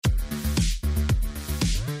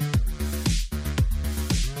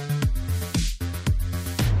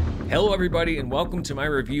Hello everybody and welcome to my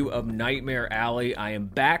review of Nightmare Alley. I am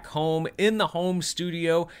back home in the home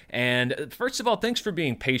studio, and first of all, thanks for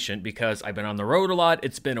being patient because I've been on the road a lot.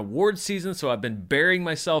 It's been award season, so I've been burying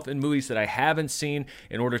myself in movies that I haven't seen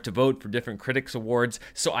in order to vote for different critics awards.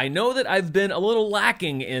 So I know that I've been a little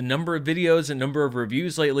lacking in number of videos and number of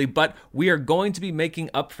reviews lately, but we are going to be making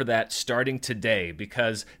up for that starting today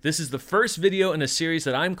because this is the first video in a series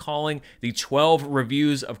that I'm calling the 12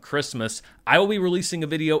 Reviews of Christmas. I will be releasing a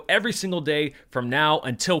video every single day from now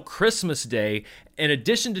until Christmas Day. In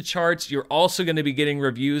addition to charts, you're also going to be getting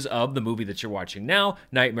reviews of the movie that you're watching now,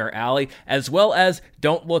 Nightmare Alley, as well as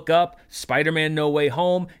Don't Look Up, Spider-Man No Way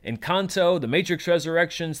Home, Encanto, The Matrix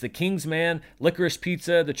Resurrections, The King's Man, Licorice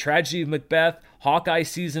Pizza, The Tragedy of Macbeth, Hawkeye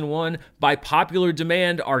Season 1, by popular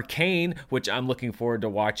demand, Arcane, which I'm looking forward to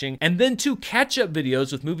watching, and then 2 catch-up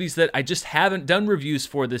videos with movies that I just haven't done reviews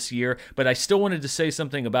for this year, but I still wanted to say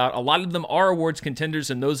something about. A lot of them are awards contenders,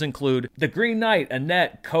 and those include The Green Knight,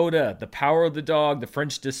 Annette, Coda, The Power of the Dog, The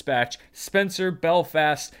French Dispatch, Spencer,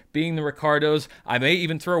 Belfast, Being the Ricardos. I may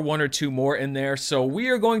even throw 1 or 2 more in there, so we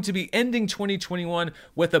are going to be ending 2021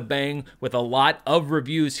 with a bang, with a lot of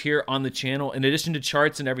reviews here on the channel, in addition to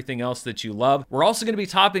charts and everything else that you love. We're also going to be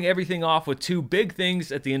topping everything off with 2 big things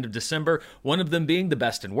at the end of December, one of them being the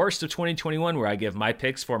best and worst of 2021, where I give my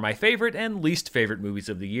picks for my favorite and least favorite movies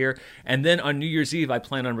of the year. And then on New Year's Eve, I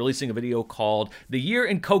plan on releasing a video called The Year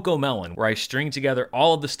in CoComelon, where I string together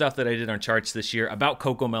all of the stuff that I did on charts this year about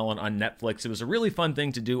CoComelon on Netflix. It was a really fun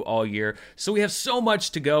thing to do all year. So we have so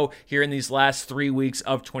much to go here in these last 3 weeks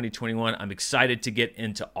of 2021. I'm excited to get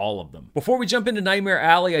into all of them. Before we jump into Nightmare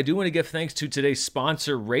Alley, I do want to give thanks to today's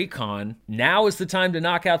sponsor, Raycon. Now is the time to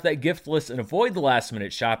knock out that gift list and avoid the last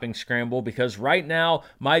minute shopping scramble, because right now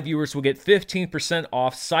my viewers will get 15%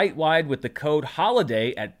 off site-wide with the code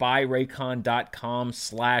HOLIDAY at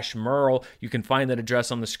buyraycon.com/Merle. You can find that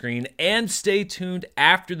address on the screen, and stay tuned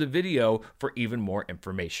after the video for even more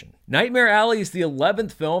information. Nightmare Alley is the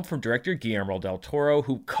 11th film from director Guillermo del Toro,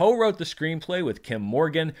 who co-wrote the screenplay with Kim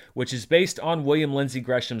Morgan, which is based on William Lindsay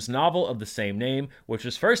Gresham's novel of the same name, which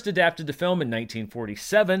was first adapted to film in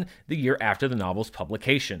 1947, the year after the novel's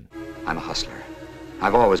publication. I'm a hustler.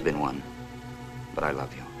 I've always been one. But I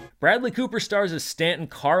love you. Bradley Cooper stars as Stanton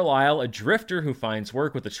Carlyle, a drifter who finds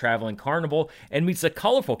work with a traveling carnival and meets a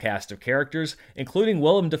colorful cast of characters, including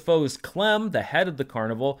Willem Dafoe's Clem, the head of the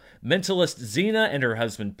carnival, mentalist Xena and her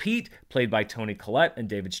husband Pete, played by Toni Collette and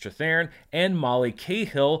David Strathairn, and Molly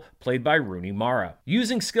Cahill, played by Rooney Mara.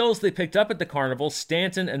 Using skills they picked up at the carnival,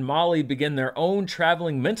 Stanton and Molly begin their own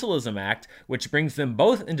traveling mentalism act, which brings them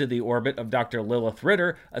both into the orbit of Dr. Lilith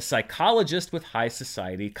Ritter, a psychologist with high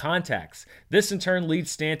society contacts. This in turn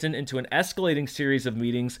leads Stanton into an escalating series of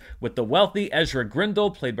meetings with the wealthy Ezra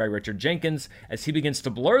Grindle, played by Richard Jenkins, as he begins to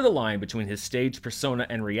blur the line between his stage persona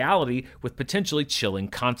and reality with potentially chilling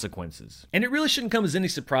consequences. And it really shouldn't come as any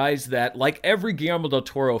surprise that, like every Guillermo del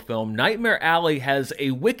Toro film, Nightmare Alley has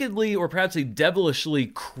a wickedly or perhaps a devilishly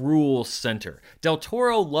cruel center. Del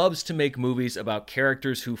Toro loves to make movies about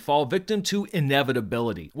characters who fall victim to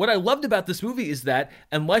inevitability. What I loved about this movie is that,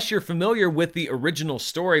 unless you're familiar with the original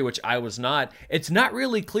story, which I was not, it's not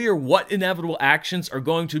really clear what inevitable actions are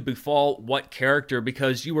going to befall what character,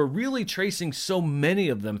 because you are really tracing so many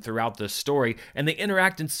of them throughout the story, and they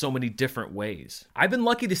interact in so many different ways. I've been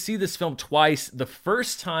lucky to see this film twice. The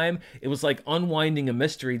first time, it was like unwinding a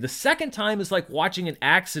mystery. The second time is like watching an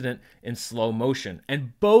accident in slow motion,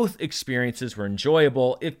 and both experiences were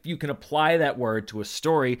enjoyable if you can apply that word to a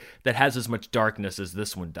story that has as much darkness as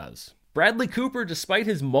this one does. Bradley Cooper, despite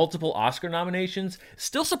his multiple Oscar nominations,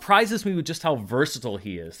 still surprises me with just how versatile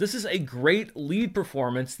he is. This is a great lead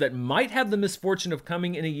performance that might have the misfortune of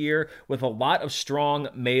coming in a year with a lot of strong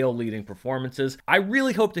male leading performances. I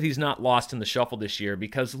really hope that he's not lost in the shuffle this year,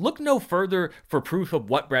 because look no further for proof of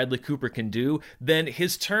what Bradley Cooper can do than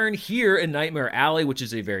his turn here in Nightmare Alley, which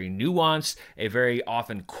is a very nuanced, a very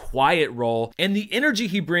often quiet role, and the energy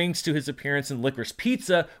he brings to his appearance in Licorice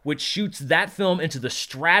Pizza, which shoots that film into the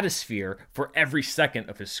stratosphere for every second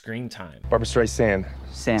of his screen time. Barbra Streisand.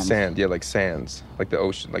 Sand. Yeah, like sands. Like the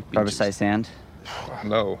ocean, like beaches. Barbra Streisand?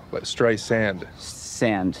 No, like Streisand.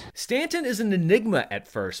 Sand. Stanton is an enigma at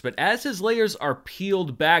first, but as his layers are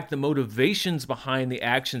peeled back, the motivations behind the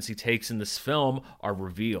actions he takes in this film are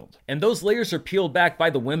revealed. And those layers are peeled back by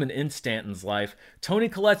the women in Stanton's life. Toni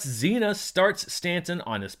Collette's Xena starts Stanton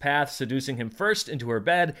on his path, seducing him first into her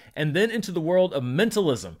bed and then into the world of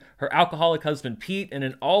mentalism. Her alcoholic husband Pete, in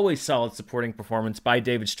an always solid supporting performance by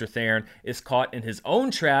David Strathairn, is caught in his own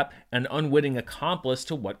trap, an unwitting accomplice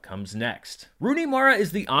to what comes next. Rooney Mara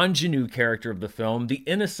is the ingenue character of the film, the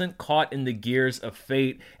innocent caught in the gears of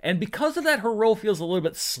fate, and because of that, her role feels a little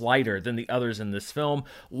bit slighter than the others in this film,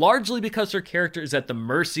 largely because her character is at the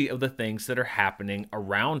mercy of the things that are happening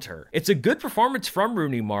around her. It's a good performance from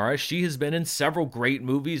Rooney Mara. She has been in several great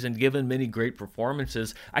movies and given many great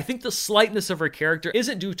performances. I think the slightness of her character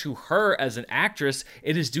isn't due to her as an actress,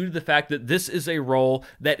 it is due to the fact that this is a role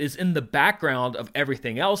that is in the background of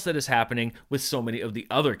everything else that is happening with so many of the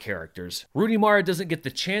other characters. Rooney Mara doesn't get the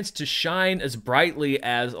chance to shine as brightly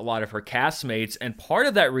as a lot of her castmates, and part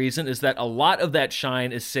of that reason is that a lot of that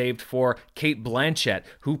shine is saved for Cate Blanchett,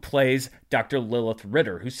 who plays Dr. Lilith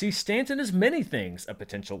Ritter, who sees Stanton as many things: a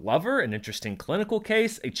potential lover, an interesting clinical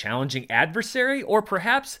case, a challenging adversary, or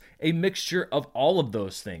perhaps a mixture of all of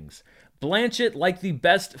those things. Blanchett, like the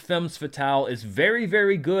best femmes fatale, is very,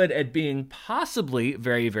 very good at being possibly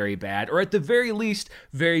very, very bad, or at the very least,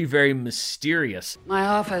 very, very mysterious. My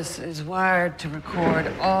office is wired to record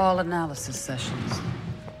all analysis sessions.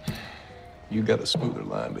 You got a smoother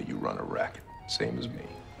line, but you run a racket. Same as me.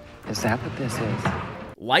 Is that what this is?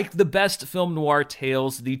 Like the best film noir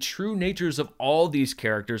tales, the true natures of all these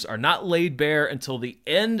characters are not laid bare until the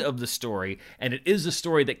end of the story, and it is a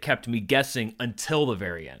story that kept me guessing until the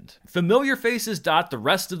very end. Familiar faces dot the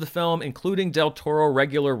rest of the film, including Del Toro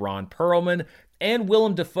regular Ron Perlman, and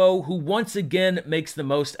Willem Dafoe, who once again makes the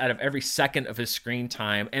most out of every second of his screen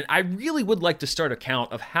time. And I really would like to start a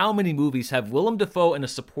count of how many movies have Willem Dafoe in a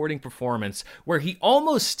supporting performance where he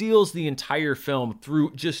almost steals the entire film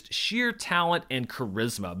through just sheer talent and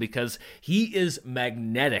charisma, because he is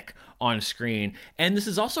magnetic on screen. And this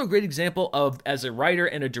is also a great example of, as a writer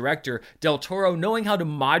and a director, Del Toro knowing how to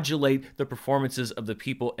modulate the performances of the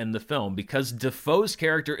people in the film, because Dafoe's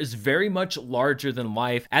character is very much larger than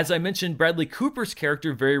life. As I mentioned, Bradley Cooper's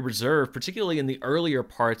character very reserved, particularly in the earlier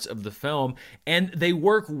parts of the film, and they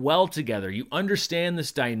work well together. You understand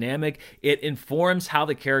this dynamic. It informs how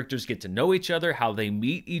the characters get to know each other, how they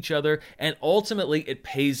meet each other, and ultimately it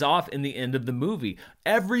pays off in the end of the movie.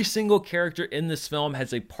 Every single character in this film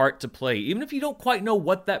has a part to play, even if you don't quite know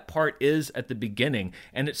what that part is at the beginning.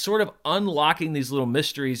 And it's sort of unlocking these little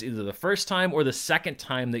mysteries either the first time or the second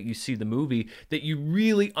time that you see the movie, that you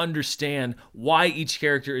really understand why each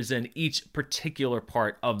character is in each particular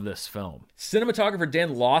part of this film. Cinematographer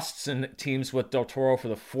Dan Laustsen teams with Del Toro for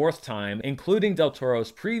the fourth time, including Del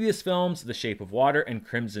Toro's previous films, The Shape of Water and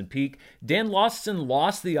Crimson Peak. Dan Laustsen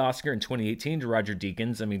lost the Oscar in 2018 to Roger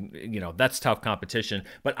Deakins. I mean, that's tough competition,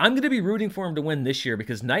 but I'm going to be rooting for him to win this year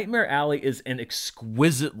because Nightmare Alley is an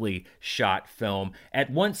exquisitely shot film,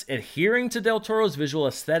 at once adhering to Del Toro's visual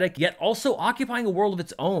aesthetic, yet also occupying a world of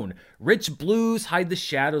its own. Rich blues hide the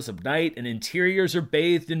shadows of night, and interiors are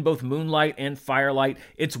bathed in both moonlight and firelight.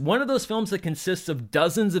 It's one of those films that consists of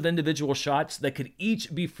dozens of individual shots that could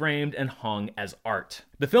each be framed and hung as art.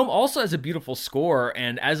 The film also has a beautiful score,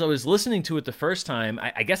 and as I was listening to it the first time,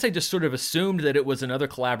 I guess I just sort of assumed that it was another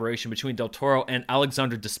collaboration between Del Toro and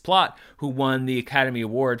Alexandre Desplat, who won the Academy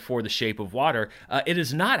Award for The Shape of Water. It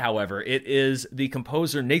is not, however. It is the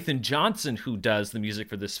composer Nathan Johnson who does the music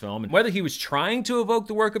for this film, and whether he was trying to evoke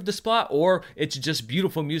the work of Desplat or it's just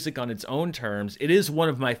beautiful music on its own terms, it is one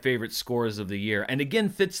of my favorite scores of the year, and again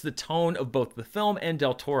fits the tone of both the film and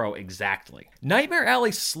Del Toro exactly. Nightmare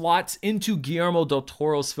Alley slots into Guillermo del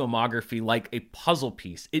Toro's filmography like a puzzle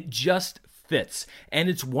piece. It just fits. And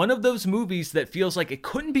it's one of those movies that feels like it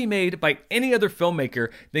couldn't be made by any other filmmaker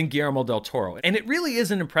than Guillermo del Toro. And it really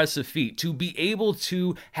is an impressive feat to be able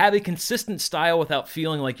to have a consistent style without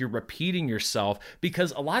feeling like you're repeating yourself,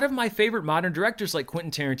 because a lot of my favorite modern directors like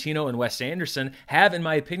Quentin Tarantino and Wes Anderson have, in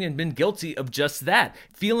my opinion, been guilty of just that,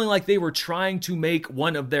 feeling like they were trying to make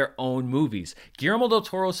one of their own movies. Guillermo del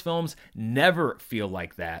Toro's films never feel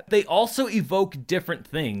like that. They also evoke different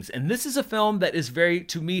things, and this is a film that is very,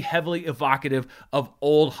 to me, heavily evocative of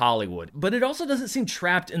old Hollywood, but it also doesn't seem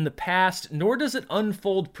trapped in the past, nor does it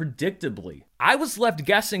unfold predictably. I was left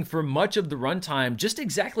guessing for much of the runtime just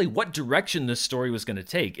exactly what direction this story was going to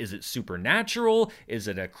take. Is it supernatural? Is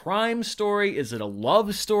it a crime story? Is it a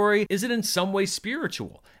love story? Is it in some way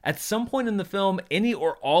spiritual? At some point in the film, any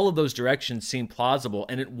or all of those directions seem plausible,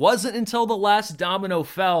 and it wasn't until the last domino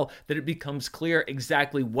fell that it becomes clear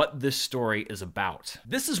exactly what this story is about.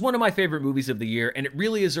 This is one of my favorite movies of the year, and it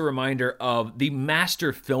really is a reminder of the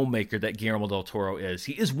master filmmaker that Guillermo del Toro is.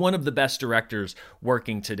 He is one of the best directors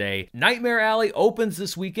working today. Nightmare Alley opens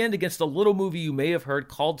this weekend against a little movie you may have heard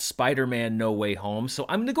called Spider-Man No Way Home. So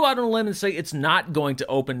I'm going to go out on a limb and say it's not going to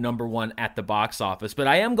open number one at the box office, but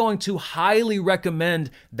I am going to highly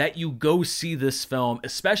recommend that you go see this film,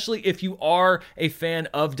 especially if you are a fan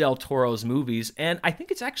of Del Toro's movies. And I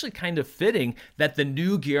think it's actually kind of fitting that the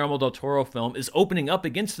new Guillermo del Toro film is opening up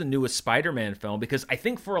against the newest Spider-Man film, because I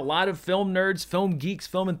think for a lot of film nerds, film geeks,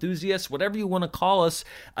 film enthusiasts, whatever you want to call us,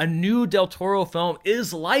 a new Del Toro film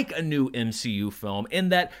is like a new MCU film in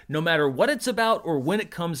that no matter what it's about or when it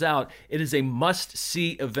comes out, it is a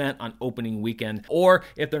must-see event on opening weekend. Or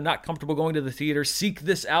if they're not comfortable going to the theater, seek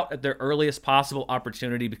this out at their earliest possible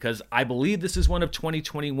opportunity, because I believe this is one of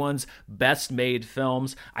 2021's best-made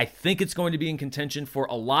films. I think it's going to be in contention for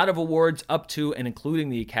a lot of awards up to and including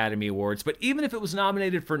the Academy Awards, but even if it was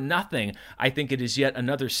nominated for nothing, I think it is yet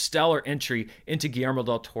another stellar entry into Guillermo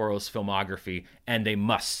del Toro's filmography and a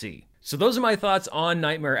must-see. So those are my thoughts on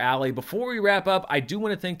Nightmare Alley. Before we wrap up, I do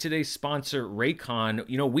want to thank today's sponsor, Raycon.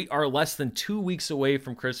 You know, we are less than 2 weeks away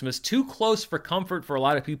from Christmas, too close for comfort for a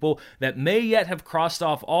lot of people that may yet have crossed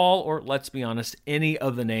off all, or let's be honest, any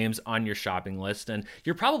of the names on your shopping list. And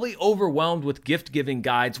you're probably overwhelmed with gift-giving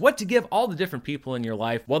guides, what to give all the different people in your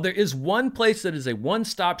life. Well, there is one place that is a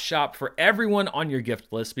one-stop shop for everyone on your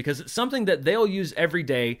gift list, because it's something that they'll use every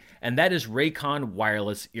day, and that is Raycon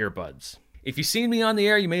wireless earbuds. If you've seen me on the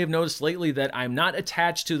air, you may have noticed lately that I'm not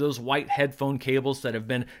attached to those white headphone cables that have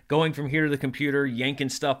been going from here to the computer, yanking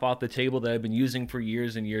stuff off the table that I've been using for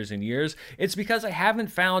years and years and years. It's because I haven't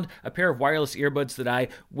found a pair of wireless earbuds that I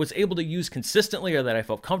was able to use consistently or that I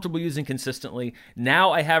felt comfortable using consistently.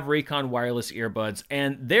 Now I have Raycon wireless earbuds,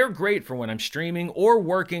 and they're great for when I'm streaming or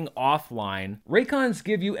working offline. Raycons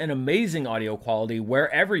give you an amazing audio quality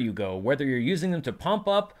wherever you go, whether you're using them to pump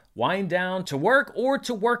up, wind down, to work, or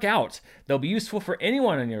to work out. They'll be useful for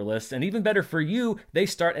anyone on your list, and even better for you, they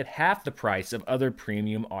start at half the price of other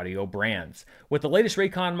premium audio brands. With the latest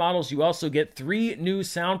Raycon models, you also get 3 new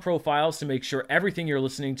sound profiles to make sure everything you're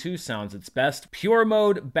listening to sounds its best: pure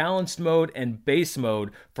mode, balanced mode, and bass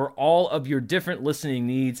mode for all of your different listening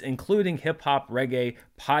needs, including hip-hop, reggae,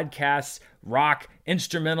 podcasts, rock,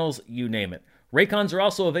 instrumentals, you name it. Raycons are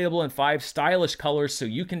also available in 5 stylish colors, so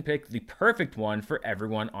you can pick the perfect one for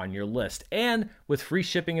everyone on your list. And with free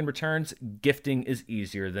shipping and returns, gifting is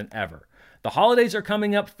easier than ever. The holidays are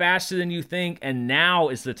coming up faster than you think, and now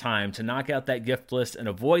is the time to knock out that gift list and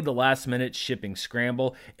avoid the last-minute shipping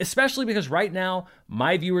scramble, especially because right now,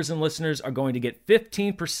 my viewers and listeners are going to get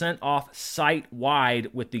 15% off site-wide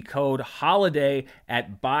with the code HOLIDAY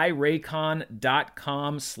at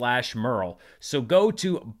buyraycon.com/Merle. So go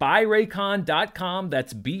to buyraycon.com,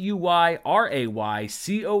 that's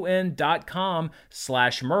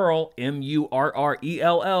buyraycon.com/Merle,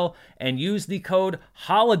 MURRELL, and use the code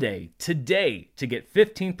HOLIDAY today to get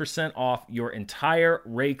 15% off your entire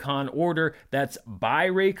Raycon order. That's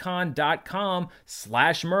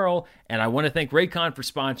buyraycon.com/Merle. And I want to thank Raycon for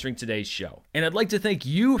sponsoring today's show. And I'd like to thank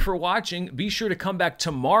you for watching. Be sure to come back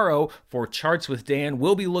tomorrow for Charts with Dan.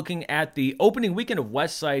 We'll be looking at the opening weekend of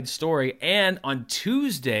West Side Story. And on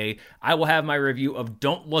Tuesday, I will have my review of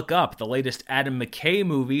Don't Look Up, the latest Adam McKay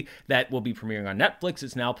movie that will be premiering on Netflix.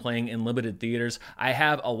 It's now playing in limited theaters. I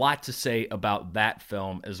have a lot to say about that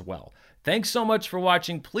film as well. Thanks so much for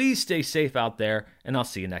watching. Please stay safe out there, and I'll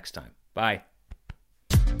see you next time. Bye.